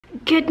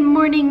Good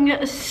morning,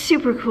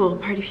 super cool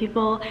party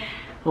people.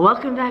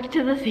 Welcome back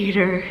to the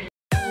theater.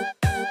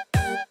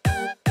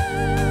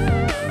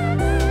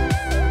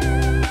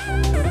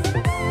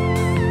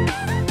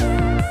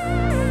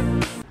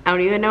 I don't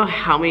even know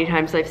how many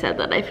times I've said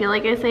that. I feel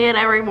like I say it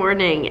every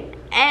morning.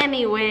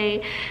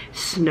 Anyway,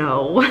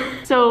 snow.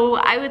 So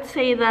I would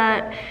say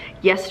that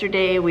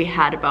yesterday we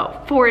had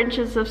about 4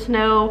 inches of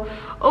snow.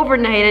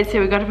 Overnight, I'd say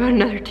we got about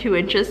another 2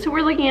 inches. So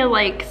we're looking at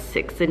like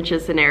 6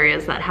 inches in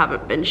areas that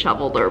haven't been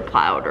shoveled or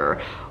plowed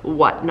or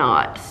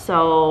whatnot.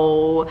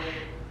 So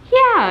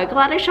yeah,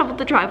 glad I shoveled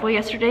the driveway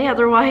yesterday.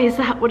 Otherwise,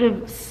 that would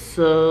have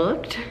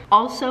sucked.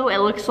 Also, it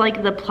looks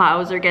like the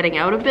plows are getting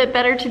out a bit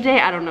better today.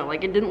 I don't know,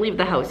 like it didn't leave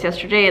the house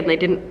yesterday and they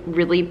didn't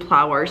really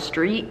plow our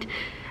street.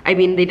 I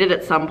mean, they did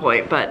at some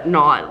point, but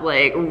not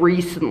like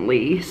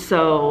recently.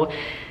 So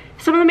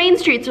some of the main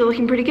streets are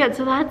looking pretty good,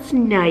 so that's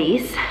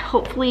nice.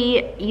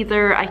 Hopefully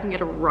either I can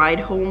get a ride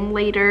home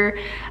later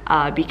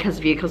because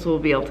vehicles will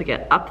be able to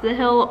get up the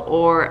hill,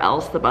 or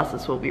else the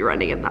buses will be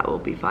running and that will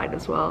be fine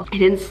as well. I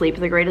didn't sleep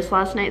the greatest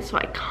last night, so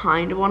I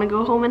kind of want to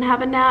go home and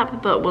have a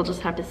nap, but we'll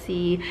just have to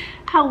see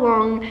how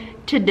long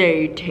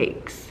today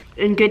takes.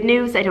 And good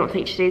news, I don't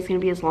think today's gonna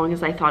be as long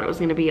as I thought it was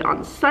gonna be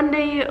on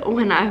Sunday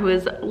when I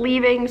was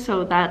leaving,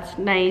 so that's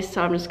nice.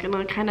 So I'm just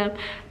gonna kind of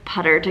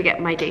putter to get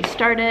my day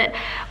started.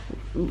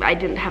 I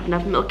didn't have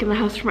enough milk in the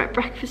house for my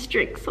breakfast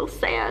drink, so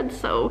sad.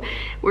 So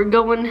we're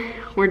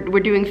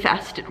doing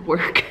fast at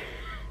work.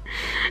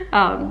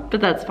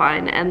 But that's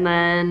fine. And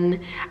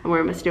then I'm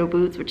wearing my snow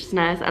boots, which is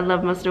nice. I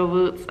love my snow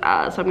boots. So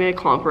I'm gonna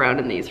clomp around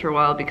in these for a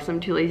while because I'm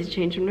too lazy to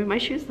change them to my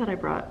shoes that I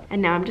brought.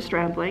 And now I'm just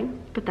rambling,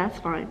 but that's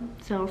fine.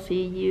 So I'll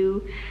see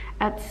you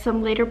at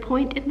some later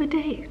point in the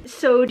day.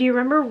 So do you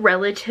remember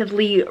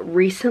relatively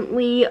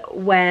recently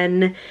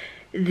when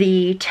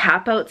the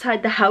tap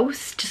outside the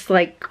house just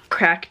like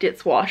cracked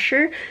its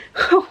washer?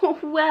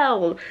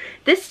 Well,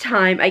 this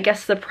time I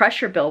guess the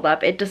pressure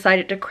buildup, it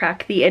decided to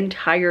crack the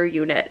entire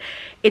unit.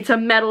 It's a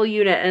metal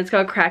unit and it's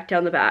got cracked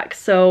down the back.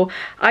 So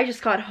I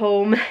just got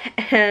home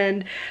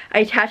and I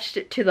attached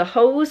it to the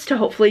hose to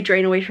hopefully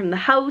drain away from the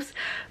house,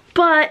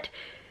 but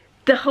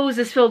the hose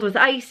is filled with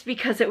ice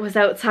because it was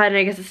outside and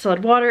I guess it still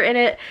had water in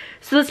it.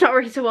 So that's not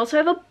working so well. So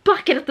I have a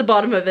bucket at the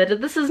bottom of it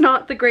and this is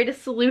not the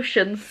greatest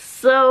solution.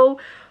 So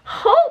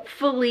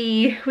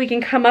hopefully we can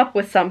come up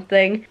with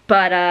something,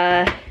 but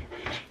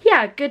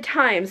yeah, good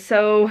times.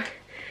 So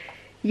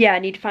yeah, I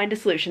need to find a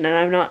solution and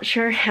I'm not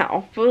sure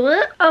how.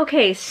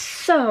 Okay,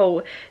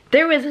 so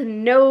there was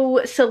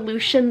no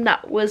solution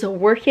that was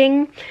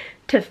working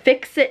to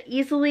fix it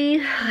easily.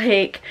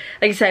 Like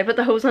I said, I put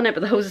the hose on it,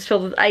 but the hose is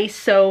filled with ice,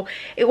 so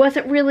it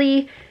wasn't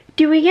really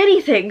doing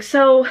anything.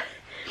 So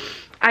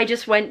I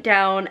just went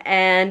down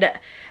and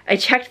I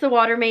checked the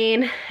water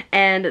main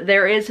and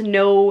there is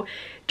no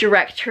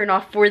direct turn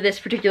off for this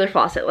particular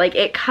faucet. Like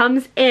it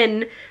comes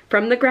in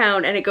from the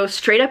ground and it goes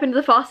straight up into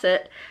the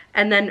faucet,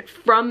 and then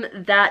from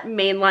that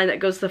main line that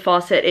goes to the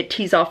faucet, it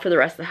tees off for the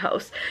rest of the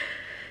house.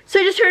 So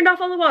I just turned off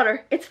all the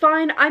water. It's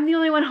fine. I'm the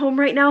only one home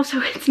right now,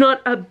 so it's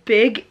not a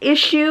big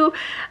issue.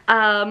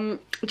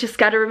 Just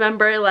gotta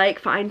remember, like,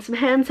 find some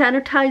hand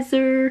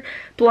sanitizer,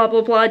 blah,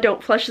 blah, blah.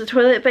 Don't flush the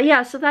toilet. But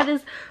yeah, so that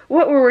is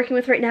what we're working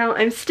with right now.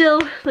 I'm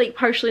still, like,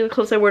 partially in the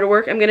clothes I wear to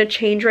work. I'm gonna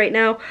change right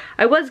now.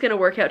 I was gonna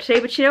work out today,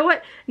 but you know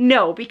what?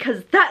 No,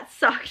 because that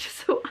sucked,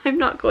 so I'm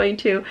not going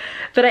to.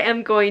 But I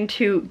am going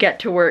to get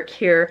to work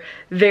here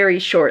very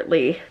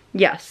shortly.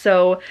 Yeah,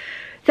 so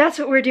that's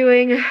what we're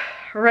doing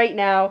right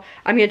now.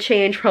 I'm gonna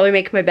change, probably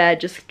make my bed,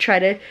 just try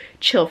to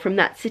chill from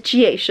that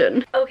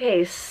situation.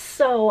 Okay,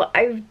 so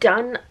I've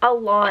done a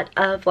lot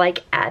of like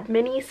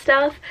admin-y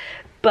stuff,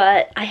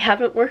 but I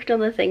haven't worked on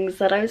the things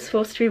that I was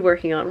supposed to be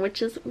working on,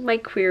 which is my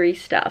query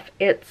stuff.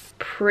 It's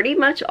pretty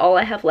much all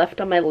I have left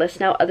on my list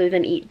now other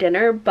than eat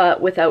dinner, but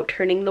without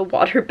turning the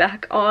water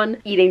back on.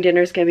 Eating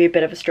dinner is gonna be a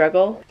bit of a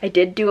struggle. I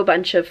did do a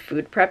bunch of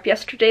food prep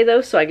yesterday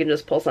though, so I can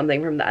just pull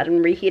something from that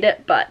and reheat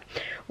it, but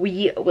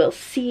we will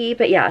see.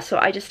 But yeah, so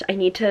I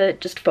need to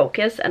just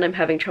focus, and I'm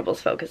having troubles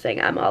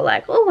focusing. I'm all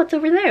like, oh, what's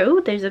over there?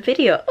 Oh, there's a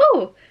video.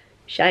 Oh,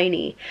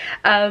 shiny.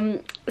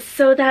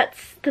 So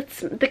that's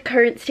the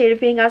current state of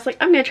being. I was like,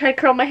 I'm gonna try to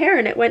curl my hair,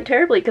 and it went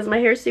terribly because my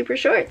hair is super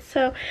short.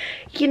 So,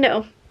 you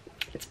know,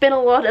 it's been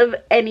a lot of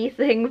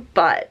anything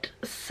but.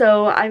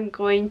 So I'm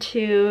going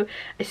to,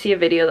 I see a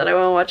video that I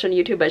want to watch on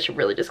YouTube. I should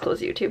really just close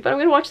YouTube, but I'm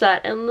gonna watch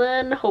that, and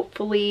then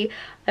hopefully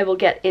I will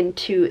get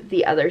into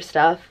the other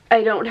stuff.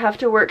 I don't have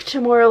to work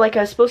tomorrow like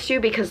I was supposed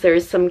to because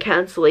there's some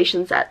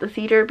cancellations at the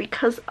theater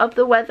because of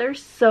the weather,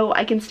 so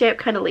I can stay up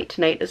kind of late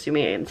tonight,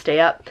 assuming I can stay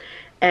up,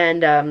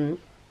 and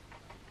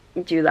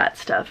do that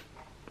stuff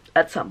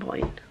at some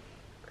point.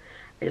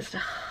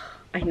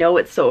 I know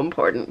it's so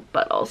important,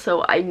 but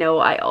also I know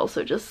I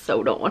also just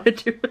so don't want to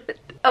do it.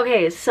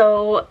 Okay,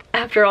 so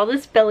after all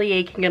this belly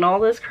aching and all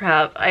this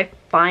crap, I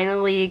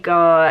finally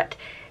got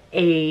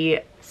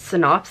a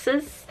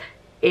synopsis.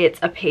 It's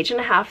a 1.5 pages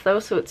though,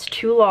 so it's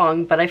too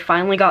long, but I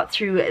finally got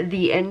through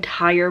the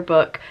entire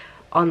book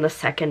on the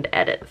second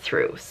edit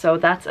through. So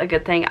that's a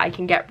good thing. I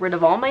can get rid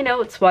of all my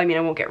notes. Well, I mean,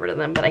 I won't get rid of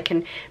them, but I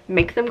can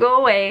make them go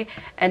away,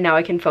 and now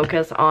I can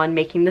focus on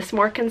making this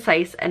more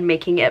concise and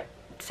making it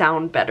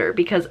sound better,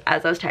 because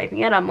as I was typing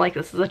it, I'm like,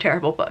 this is a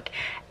terrible book.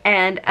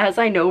 And as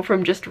I know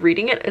from just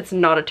reading it, it's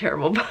not a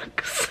terrible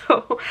book.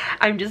 So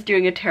I'm just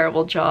doing a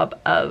terrible job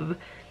of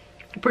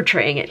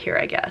portraying it here,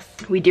 I guess.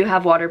 We do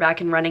have water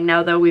back and running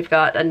now though. We've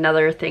got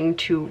another thing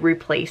to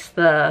replace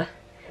the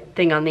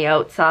thing on the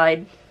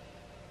outside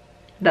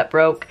that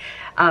broke.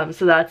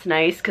 So that's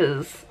nice,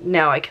 because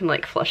now I can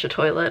like flush a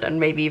toilet and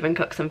maybe even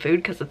cook some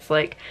food, because it's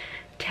like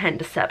 10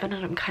 to 7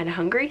 and I'm kind of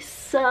hungry.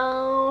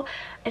 So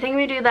I think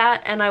I'm gonna do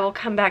that, and I will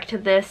come back to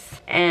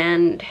this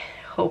and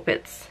hope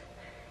it's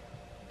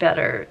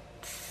better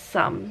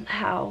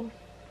somehow.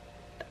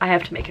 I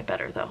have to make it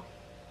better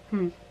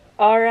though.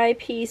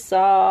 R.I.P.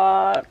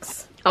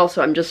 socks.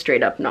 Also, I'm just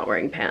straight up not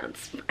wearing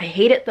pants. I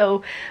hate it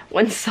though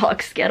when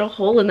socks get a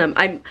hole in them.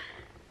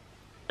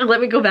 Let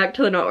me go back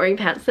to the not wearing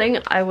pants thing.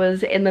 I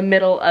was in the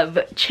middle of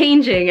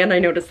changing and I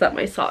noticed that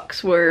my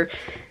socks were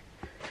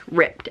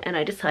ripped, and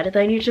I decided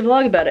that I needed to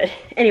vlog about it.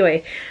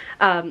 Anyway,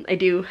 I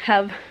do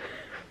have a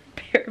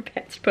pair of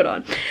pants to put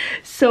on.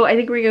 So I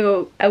think we're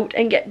gonna go out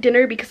and get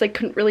dinner, because I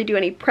couldn't really do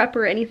any prep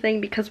or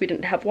anything because we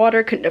didn't have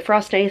water, couldn't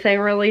defrost anything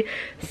really.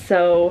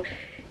 So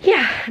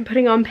yeah, I'm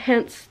putting on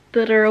pants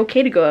that are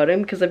okay to go out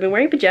in, because I've been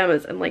wearing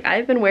pajamas, and like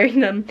I've been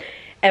wearing them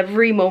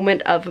every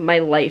moment of my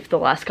life the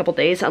last couple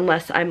days,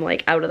 unless I'm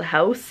like out of the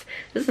house.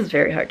 This is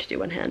very hard to do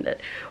one-handed,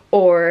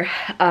 or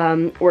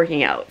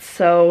working out.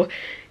 So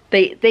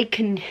they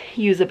can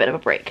use a bit of a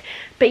break.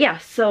 But yeah,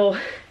 so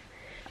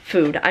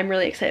food. I'm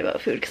really excited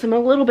about food because I'm a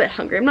little bit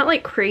hungry. I'm not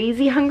like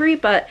crazy hungry,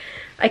 but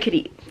I could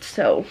eat.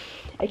 So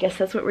I guess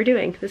that's what we're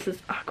doing. This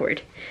is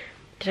awkward.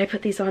 Did I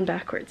put these on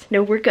backwards?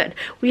 No, we're good.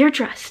 We are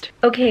dressed.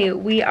 Okay,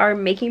 we are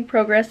making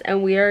progress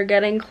and we are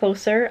getting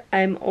closer.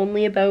 I'm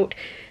only about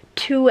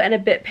 2 and a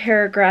bit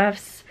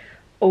paragraphs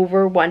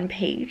over 1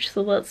 page,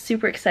 so that's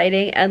super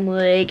exciting. And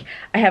like,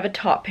 I have a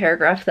top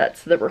paragraph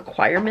that's the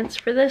requirements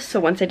for this,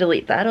 so once I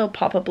delete that, it'll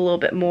pop up a little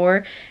bit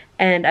more.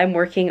 And I'm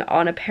working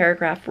on a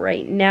paragraph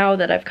right now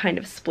that I've kind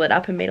of split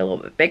up and made a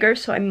little bit bigger,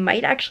 so I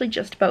might actually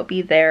just about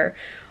be there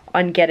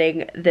on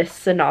getting this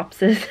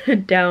synopsis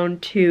down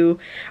to,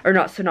 or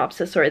not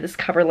synopsis, sorry, this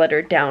cover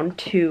letter down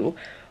to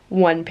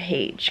 1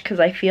 page, because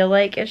I feel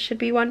like it should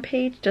be 1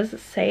 page. Does it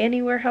say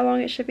anywhere how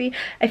long it should be?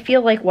 I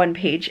feel like 1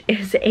 page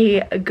is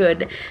a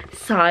good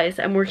size.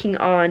 I'm working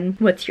on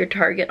what's your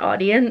target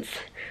audience,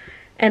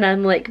 and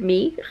I'm like,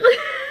 me.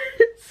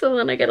 So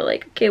then I gotta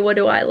like, okay, what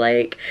do I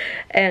like,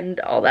 and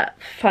all that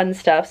fun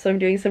stuff. So I'm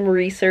doing some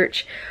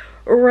research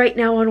right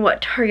now on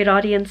what target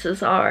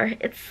audiences are.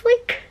 It's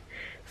like,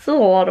 it's a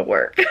lot of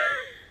work.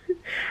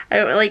 I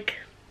don't like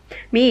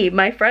me,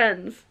 my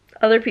friends,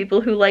 other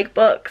people who like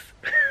books.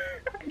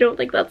 I don't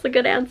think that's a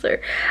good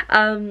answer.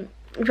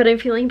 But I'm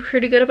feeling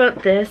pretty good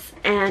about this.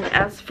 And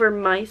as for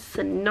my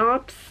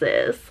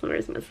synopsis,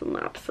 where's my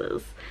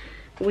synopsis?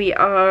 We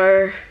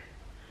are,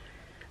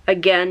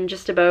 again,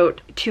 just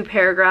about 2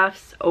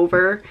 paragraphs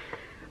over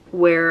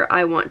where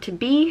I want to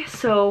be,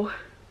 so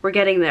we're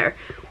getting there.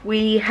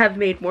 We have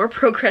made more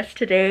progress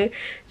today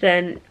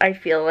than I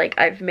feel like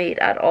I've made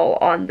at all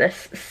on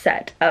this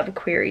set of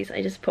queries.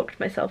 I just poked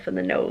myself in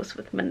the nose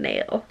with my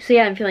nail. So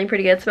yeah, I'm feeling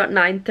pretty good. It's about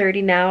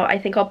 9:30 now. I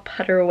think I'll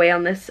putter away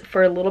on this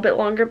for a little bit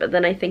longer, but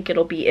then I think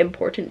it'll be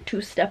important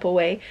to step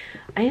away.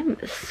 I am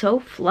so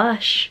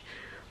flush.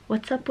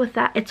 What's up with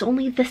that? It's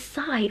only this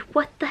side.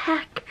 What the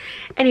heck?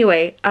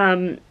 Anyway,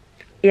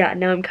 yeah,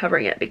 now I'm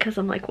covering it because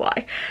I'm like,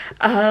 why?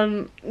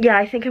 Yeah,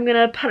 I think I'm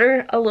gonna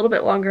putter a little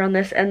bit longer on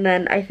this, and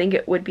then I think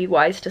it would be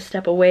wise to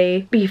step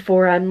away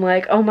before I'm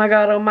like, oh my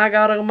god, oh my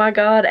god, oh my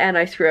god, and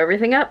I screw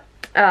everything up.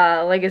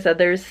 Like I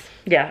said,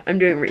 yeah, I'm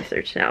doing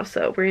research now,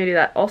 so we're gonna do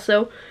that.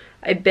 Also,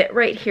 I bit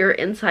right here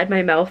inside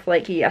my mouth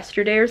like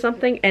yesterday or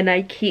something, and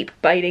I keep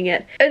biting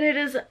it. And it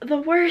is the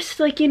worst,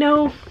 like, you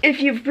know, if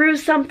you've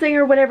bruised something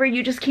or whatever,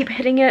 you just keep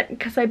hitting it.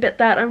 Because I bit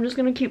that, I'm just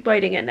gonna keep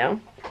biting it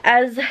now.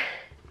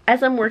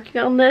 As I'm working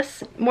on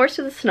this, more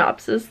so the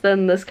synopsis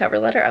than this cover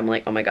letter, I'm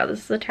like, oh my god,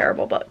 this is a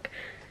terrible book.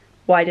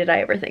 Why did I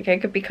ever think I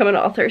could become an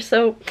author?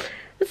 So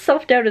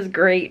self-doubt is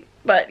great,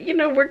 but you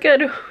know, we're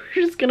good. We're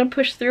just gonna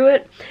push through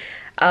it.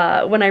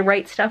 When I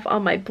write stuff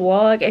on my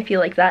blog, I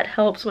feel like that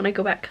helps. When I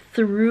go back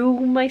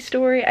through my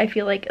story, I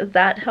feel like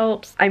that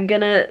helps. I'm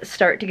gonna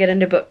start to get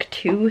into book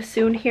 2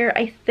 soon here,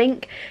 I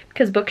think,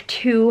 because book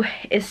 2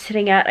 is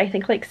sitting at, I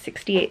think, like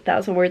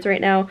 68,000 words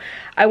right now.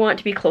 I want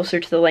to be closer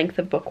to the length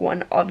of book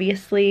 1,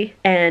 obviously,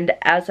 and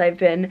as I've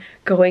been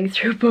going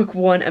through book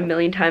 1 a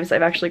million times,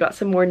 I've actually got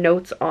some more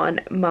notes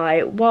on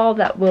my wall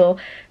that will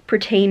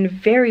pertain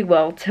very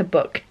well to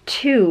book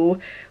 2,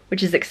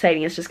 which is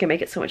exciting. It's just gonna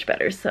make it so much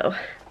better, so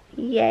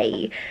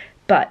yay.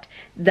 But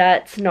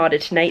that's not a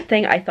tonight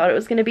thing. I thought it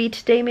was gonna be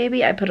today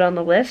maybe. I put it on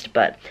the list,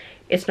 but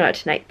it's not a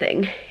tonight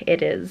thing.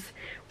 It is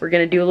we're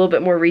gonna do a little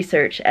bit more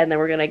research and then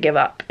we're gonna give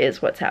up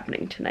is what's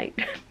happening tonight.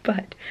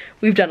 But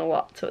we've done a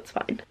lot, so it's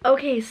fine.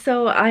 Okay,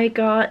 so I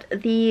got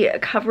the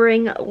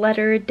covering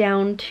letter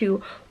down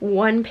to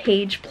 1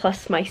 page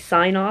plus my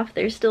sign off.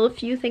 There's still a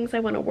few things I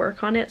want to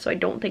work on it, so I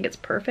don't think it's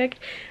perfect,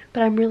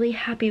 but I'm really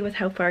happy with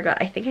how far I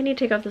got. I think I need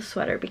to take off the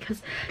sweater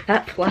because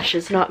that flush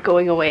is not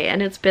going away,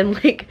 and it's been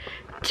like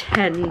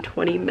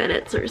 10-20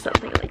 minutes or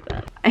something like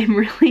that. I'm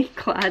really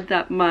glad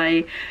that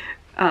my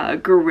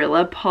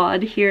Gorilla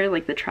pod here,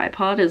 like the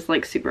tripod, is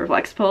like super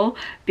flexible,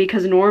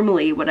 because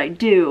normally what I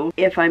do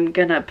if I'm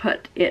gonna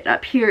put it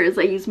up here is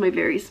I use my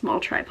very small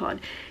tripod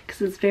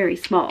because it's very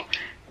small,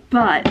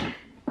 but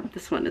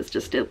this one is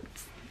just,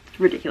 it's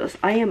ridiculous.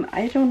 I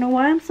don't know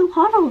why I'm so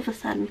hot all of a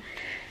sudden.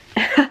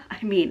 I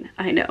mean,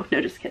 I know,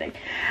 no, just kidding.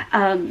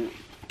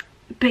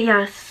 But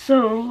yeah,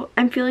 so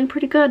I'm feeling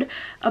pretty good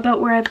about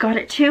where I've got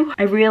it to.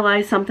 I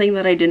realized something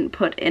that I didn't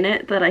put in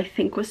it that I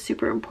think was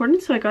super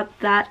important, so I got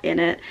that in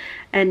it.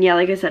 And yeah,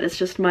 like I said, it's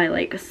just my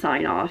like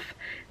sign off,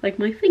 like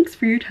my thanks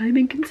for your time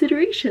and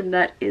consideration,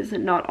 that is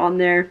not on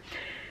there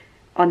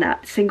on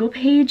that single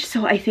page.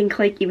 So I think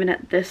like even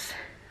at this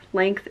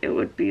length it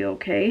would be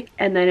okay.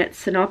 And then it's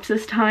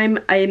synopsis time.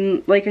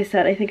 I'm, like I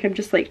said, I think I'm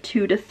just like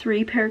 2 to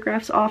 3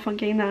 paragraphs off on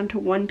getting that onto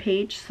 1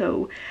 page,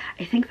 so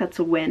I think that's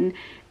a win.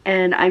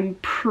 And I'm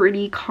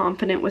pretty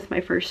confident with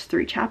my first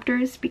 3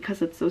 chapters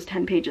because it's those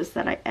 10 pages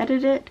that I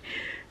edited.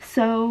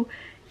 So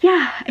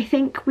yeah, I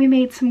think we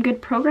made some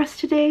good progress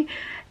today,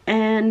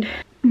 and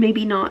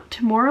maybe not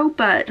tomorrow,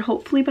 but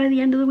hopefully by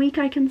the end of the week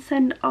I can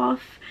send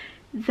off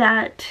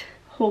that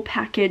whole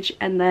package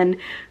and then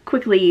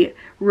quickly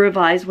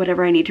revise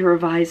whatever I need to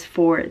revise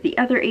for the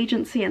other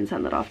agency and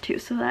send that off too.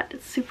 So that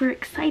is super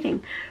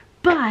exciting.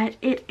 But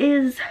it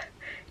is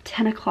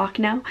 10 o'clock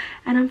now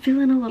and I'm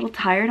feeling a little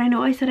tired. I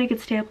know I said I could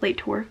stay up late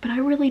to work, but I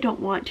really don't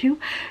want to.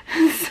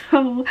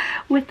 So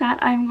with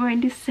that, I'm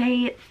going to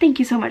say thank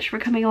you so much for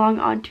coming along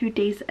on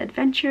today's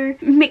adventure.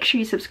 Make sure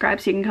you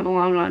subscribe so you can come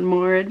along on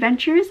more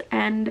adventures,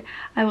 and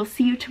I will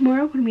see you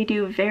tomorrow when we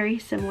do very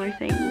similar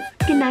things.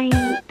 Good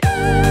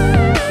night.